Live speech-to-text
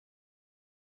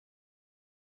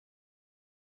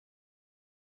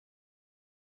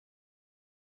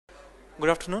Good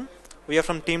afternoon. We are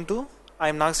from Team 2. I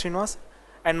am Nag Srinivas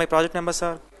and my project members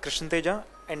are Krishnan Teja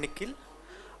and Nikhil.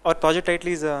 Our project title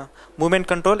is Movement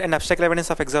Control and Obstacle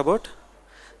Evidence of Hexapod.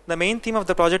 The main theme of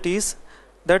the project is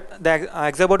that the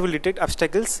Hexapod will detect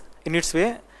obstacles in its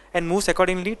way and moves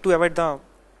accordingly to avoid the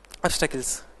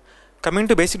obstacles. Coming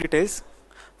to basic details,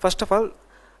 first of all,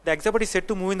 the Hexapod is set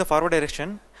to move in the forward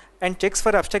direction and checks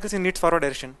for obstacles in its forward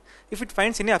direction. If it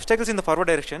finds any obstacles in the forward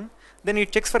direction, then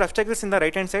it checks for obstacles in the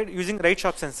right hand side using right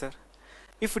shock sensor.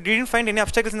 If it didn't find any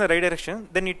obstacles in the right direction,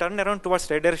 then it turns around towards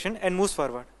right direction and moves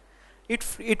forward.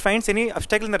 It finds any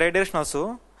obstacle in the right direction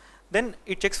also, then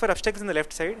it checks for obstacles in the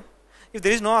left side. If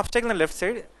there is no obstacle in the left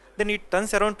side, then it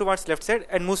turns around towards left side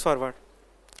and moves forward.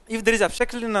 If there is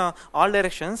obstacle in all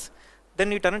directions,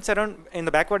 then it turns around in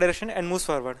the backward direction and moves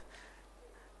forward.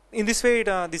 In this way,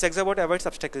 this Hexapod avoids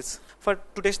obstacles.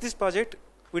 To test this project,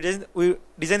 we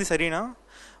design this arena.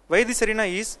 Why this arena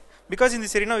is? Because in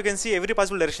this arena we can see every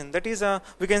possible direction. That is,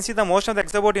 we can see the motion of the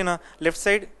Hexapod in left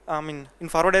side, in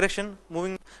forward direction,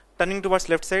 moving, turning towards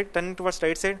left side, turning towards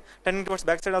right side, turning towards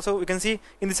back side. Also, we can see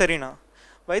in this arena.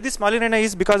 Why this small arena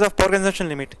is because of power consumption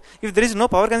limit. If there is no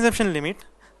power consumption limit,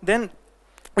 then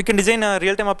we can design a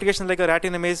real-time application like a rat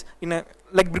in a maze.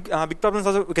 Big problems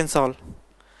also we can solve.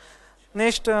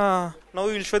 Next, now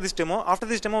we will show this demo. After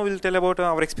this demo, we will tell about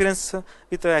our experience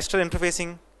with Esterel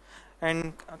interfacing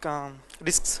and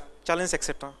risks, challenges,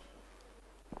 etc.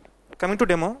 Coming to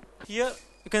demo, here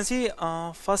you can see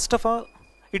first of all,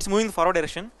 it's moving in forward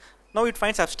direction. Now it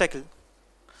finds obstacle.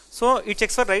 So it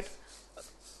checks for right,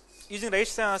 using right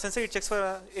sensor, it checks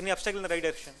for any obstacle in the right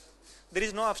direction. There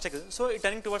is no obstacle, so it's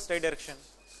turning towards right direction.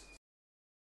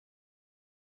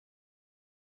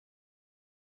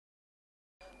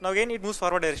 Now again it moves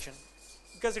forward direction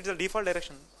because it's a default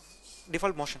direction,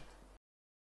 default motion.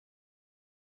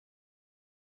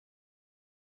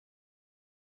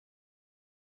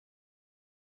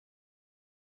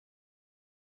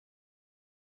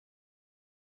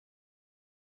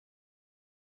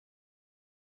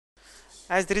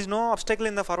 As there is no obstacle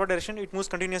in the forward direction, it moves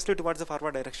continuously towards the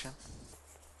forward direction.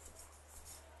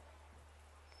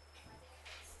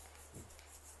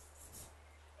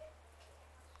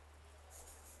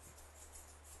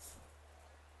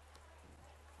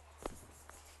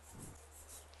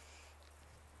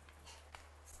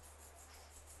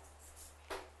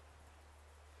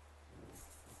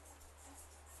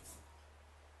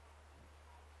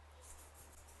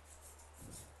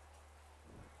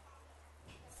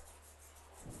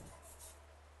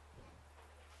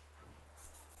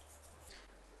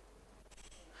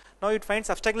 Now it finds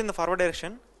obstacle in the forward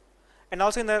direction and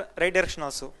also in the right direction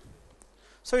also.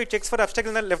 So it checks for obstacle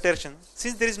in the left direction.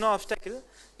 Since there is no obstacle,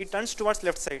 it turns towards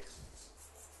left side.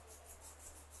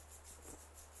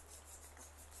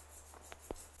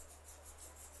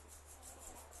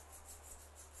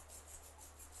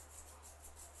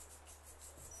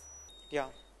 Yeah.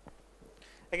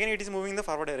 Again it is moving in the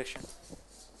forward direction.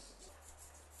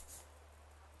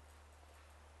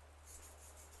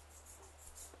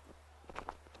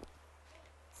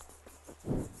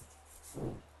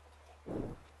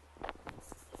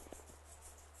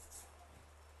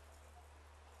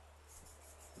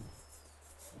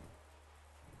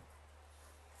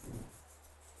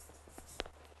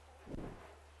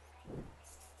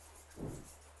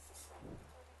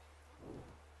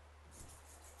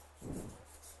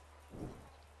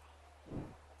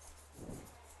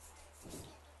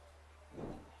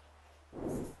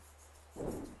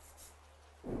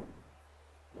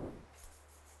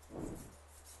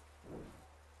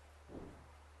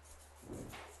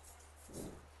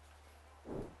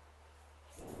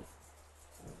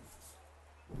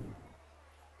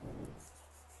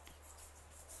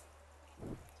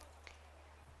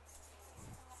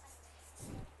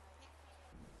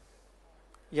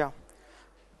 Yeah.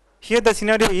 Here the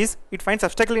scenario is it finds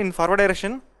obstacle in forward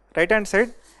direction, right hand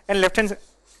side and left hand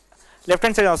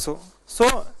side also.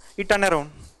 So it turn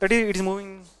around. That is, it is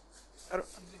moving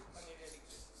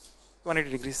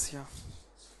 180 degrees. Yeah.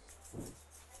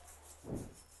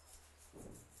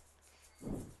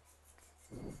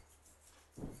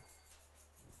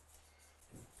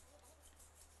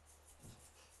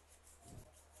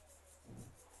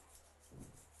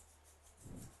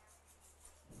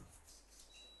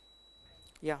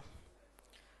 Yeah.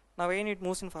 Now again it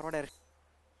moves in forward direction.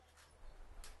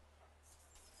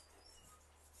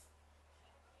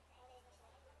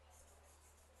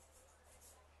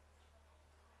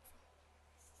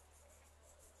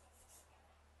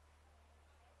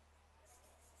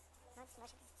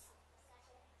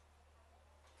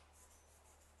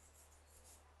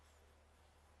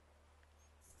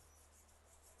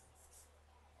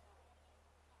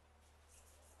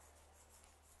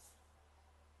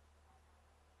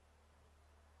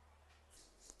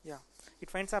 Yeah,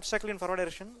 it finds obstacle in forward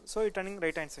direction, so it turning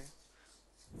right hand side.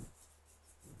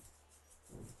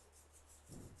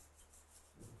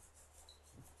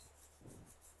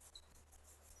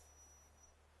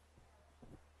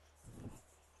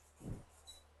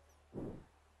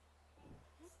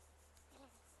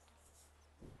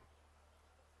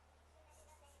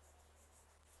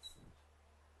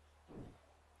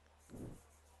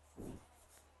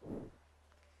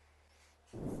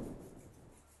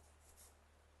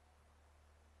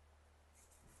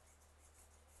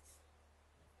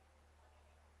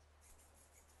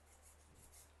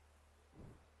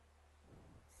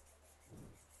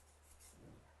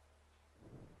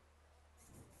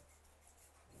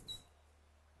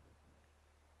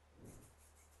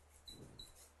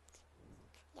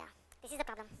 Yeah, this is the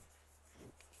problem.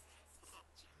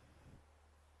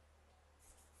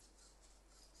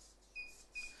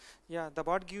 Yeah, the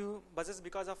bot give buzzes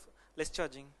because of less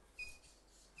charging.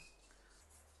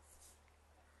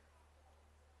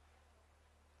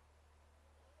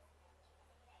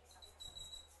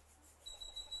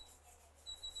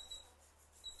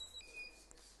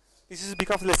 This is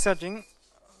because of less charging.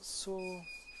 So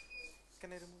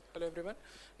can I remove? Hello everyone.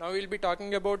 Now we will be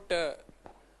talking about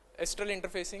Esterel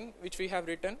interfacing, which we have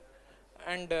written,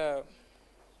 and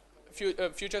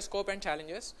future scope and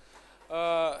challenges.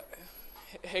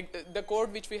 The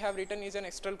code which we have written is an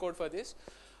Esterel code for this.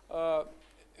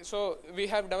 So we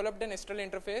have developed an Esterel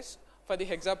interface for the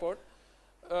Hexapod.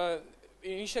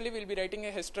 Initially we will be writing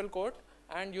a Esterel code,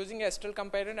 and using a Esterel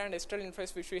compiler and Esterel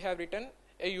interface which we have written,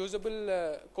 a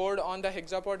usable code on the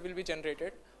Hexapod will be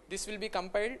generated. This will be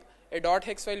compiled, a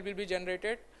 .hex file will be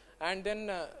generated, and then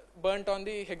burnt on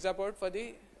the Hexapod for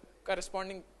the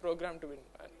corresponding program to win.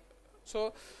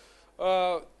 So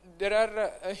there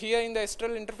are here in the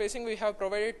Esterel interfacing we have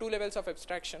provided two levels of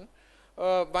abstraction.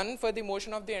 One for the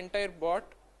motion of the entire bot,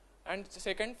 and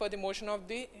second for the motion of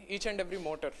the each and every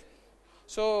motor.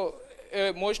 So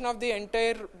motion of the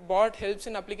entire bot helps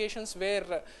in applications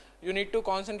where you need to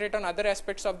concentrate on other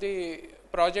aspects of the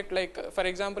project, like for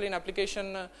example in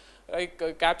application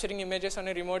like capturing images on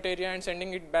a remote area and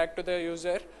sending it back to the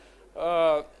user.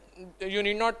 You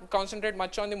need not concentrate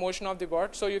much on the motion of the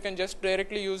bot, so you can just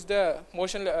directly use the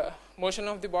motion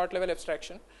of the bot level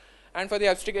abstraction. And for the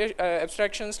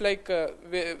abstractions like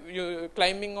you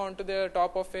climbing onto the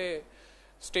top of a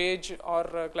stage,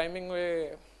 or climbing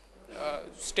a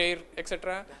stair,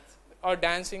 etc., or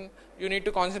dancing, you need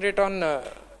to concentrate on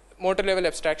motor level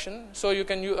abstraction. So you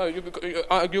can you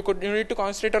need to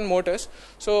concentrate on motors.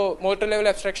 So motor level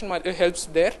abstraction helps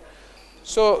there.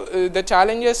 So the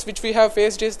challenges which we have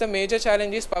faced is, the major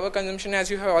challenge is power consumption, as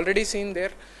you have already seen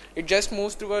there. It just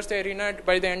moves towards the arena.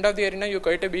 By the end of the arena, you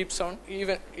get a beep sound.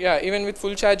 Even with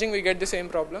full charging, we get the same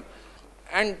problem.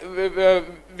 And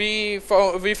we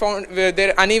found there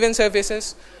are uneven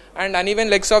surfaces and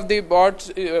uneven legs of the bots.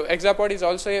 Hexapod is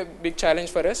also a big challenge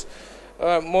for us.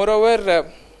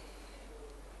 Moreover,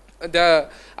 the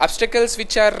obstacles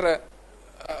which are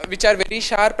very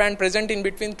sharp and present in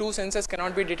between two sensors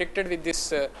cannot be detected with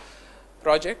this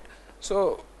project.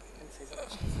 So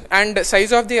and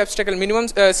size of the obstacle minimum,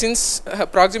 since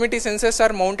proximity sensors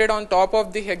are mounted on top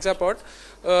of the Hexapod,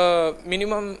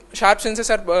 minimum sharp sensors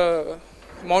are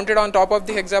mounted on top of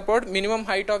the Hexapod. Minimum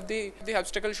height of the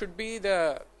obstacle should be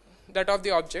that of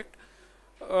the object,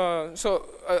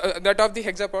 that of the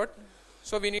Hexapod.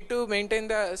 So we need to maintain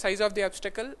the size of the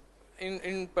obstacle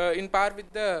in par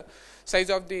with the size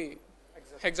of the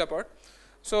Hexapod.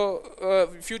 So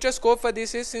future scope for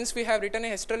this is, since we have written a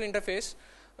Esterel interface,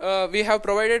 we have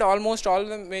provided almost all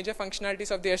the major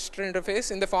functionalities of the Esterel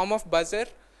interface in the form of buzzer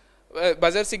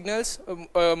signals,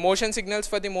 motion signals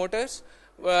for the motors,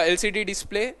 LCD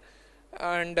display,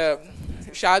 and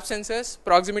sharp sensors,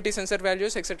 proximity sensor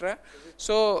values, etc.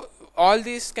 So all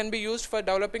these can be used for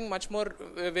developing much more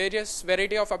various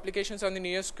variety of applications on the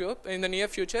near scope in the near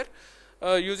future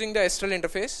using the Esterel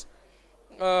interface.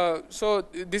 So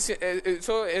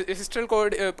Esterel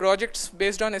code projects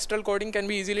based on Esterel coding can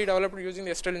be easily developed using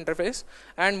the Esterel interface,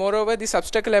 and moreover this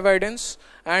obstacle avoidance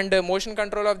and motion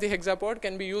control of the Hexapod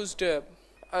can be used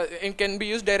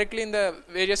directly in the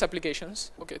various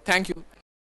applications. Okay, thank you.